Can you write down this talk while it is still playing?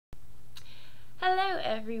Hello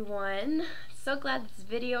everyone! So glad this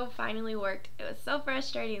video finally worked. It was so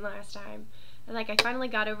frustrating last time. And I finally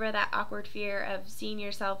got over that awkward fear of seeing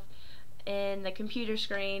yourself in the computer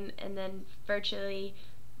screen and then virtually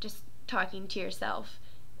just talking to yourself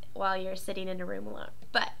while you're sitting in a room alone.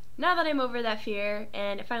 But now that I'm over that fear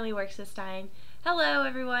and it finally works this time, hello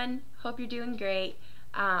everyone! Hope you're doing great.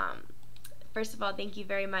 First of all, thank you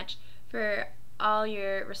very much for all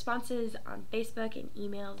your responses on Facebook and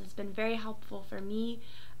emails. It's been very helpful for me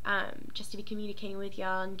just to be communicating with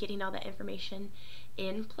y'all and getting all that information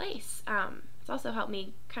in place. It's also helped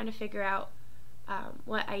me kind of figure out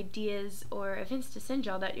what ideas or events to send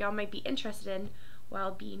y'all that y'all might be interested in while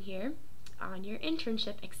being here on your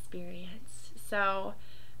internship experience. So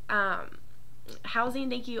housing,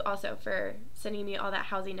 thank you also for sending me all that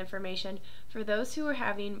housing information. For those who are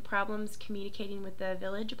having problems communicating with the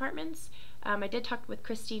village apartments, I did talk with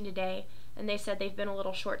Christine today, and they said they've been a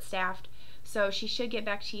little short-staffed, so she should get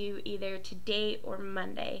back to you either today or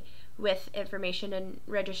Monday with information and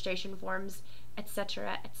registration forms,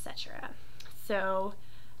 etc., etc. So,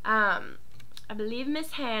 I believe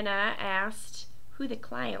Miss Hannah asked who the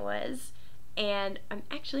client was, and I'm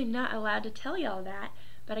actually not allowed to tell y'all that,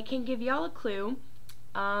 but I can give y'all a clue.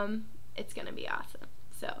 It's gonna be awesome.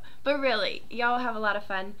 So, but really, y'all have a lot of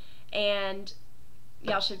fun, and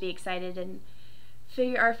y'all should be excited and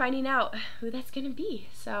finding out who that's gonna be.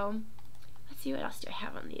 So, let's see, what else do I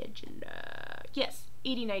have on the agenda? Yes,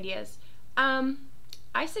 eating ideas.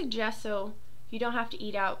 I suggest, so you don't have to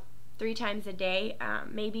eat out 3 times a day,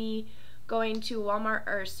 maybe going to Walmart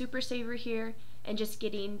or Super Saver here and just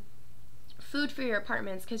getting food for your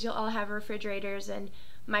apartments, because you'll all have refrigerators and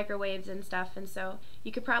microwaves and stuff, and so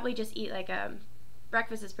you could probably just eat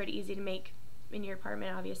breakfast is pretty easy to make in your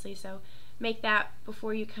apartment, obviously, so make that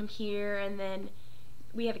before you come here. And then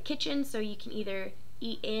we have a kitchen, so you can either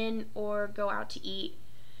eat in or go out to eat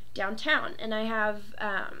downtown, and I have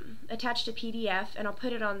attached a PDF, and I'll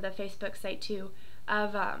put it on the Facebook site too,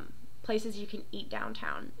 of places you can eat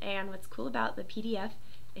downtown. And what's cool about the PDF,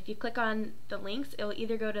 if you click on the links, it'll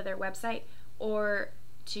either go to their website or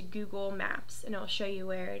to Google Maps, and it'll show you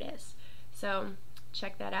where it is. So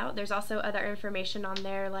check that out. There's also other information on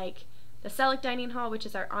there, like the Select Dining Hall, which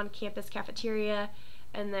is our on-campus cafeteria,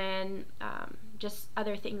 and then just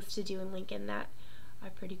other things to do in Lincoln that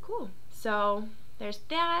are pretty cool. So there's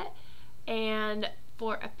that. And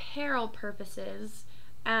for apparel purposes,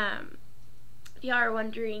 if y'all are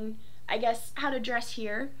wondering, I guess, how to dress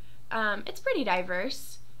here, it's pretty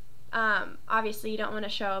diverse. Obviously you don't want to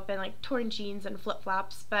show up in torn jeans and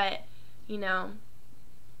flip-flops, but you know,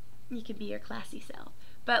 you could be your classy self.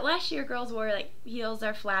 But last year girls wore heels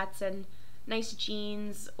or flats and nice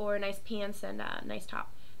jeans or nice pants and a nice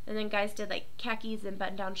top. And then guys did khakis and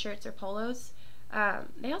button-down shirts or polos.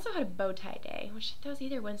 They also had a bow tie day, which that was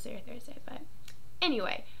either Wednesday or Thursday, but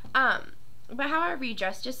anyway, but however you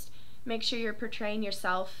dress, just make sure you're portraying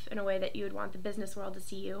yourself in a way that you would want the business world to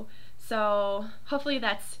see you. So hopefully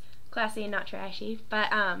that's classy and not trashy, but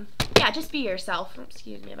yeah, just be yourself.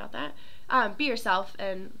 Excuse me about that. Be yourself,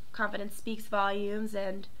 and confidence speaks volumes,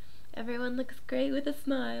 and everyone looks great with a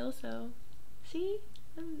smile, so see,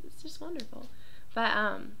 it's just wonderful.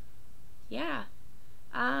 But yeah,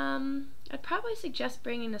 I'd probably suggest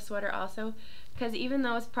bringing a sweater also, because even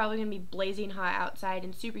though it's probably gonna be blazing hot outside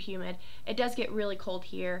and super humid, it does get really cold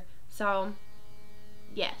here. So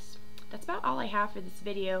yes, that's about all I have for this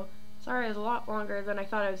video. Sorry, it was a lot longer than I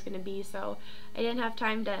thought it was going to be, so I didn't have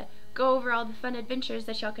time to go over all the fun adventures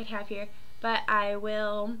that y'all could have here, but I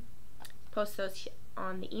will post those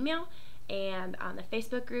on the email and on the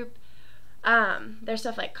Facebook group. There's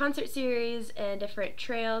stuff like concert series and different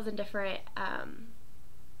trails and different,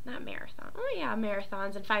 not marathon, oh yeah,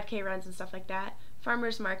 marathons and 5K runs and stuff like that.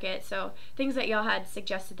 Farmers market, so things that y'all had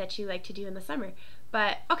suggested that you like to do in the summer.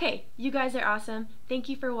 But okay, you guys are awesome. Thank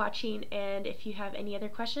you for watching, and if you have any other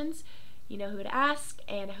questions, you know who to ask,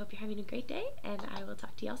 and I hope you're having a great day, and I will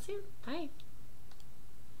talk to y'all soon. Bye.